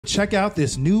Check out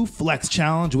this new flex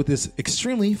challenge with this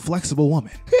extremely flexible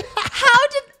woman.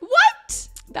 What?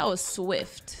 That was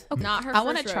swift. Okay. Not her. I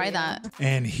want to try that.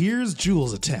 And here's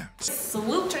Jules' attempt.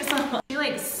 Swooped or something. She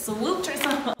like swooped or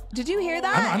something. Did you hear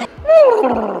that?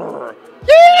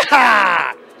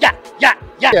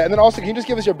 Yeah, and then also, can you just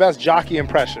give us your best jockey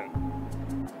impression?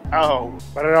 Oh.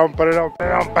 The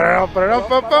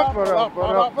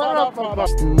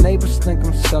neighbors think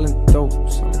I'm selling dope.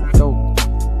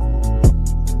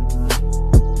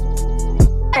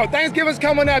 Oh, Thanksgiving's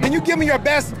coming up. Can you give me your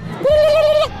best?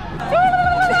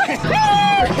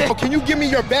 Can you give me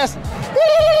your best?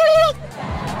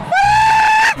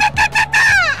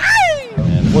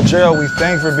 Well, Gerald, we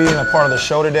thank you for being a part of the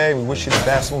show today. We wish you the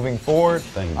best moving forward.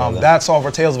 Thank you, That's all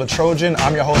for Tales of a Trojan.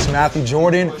 I'm your host, Matthew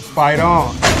Jordan. Fight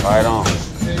on. Fight on.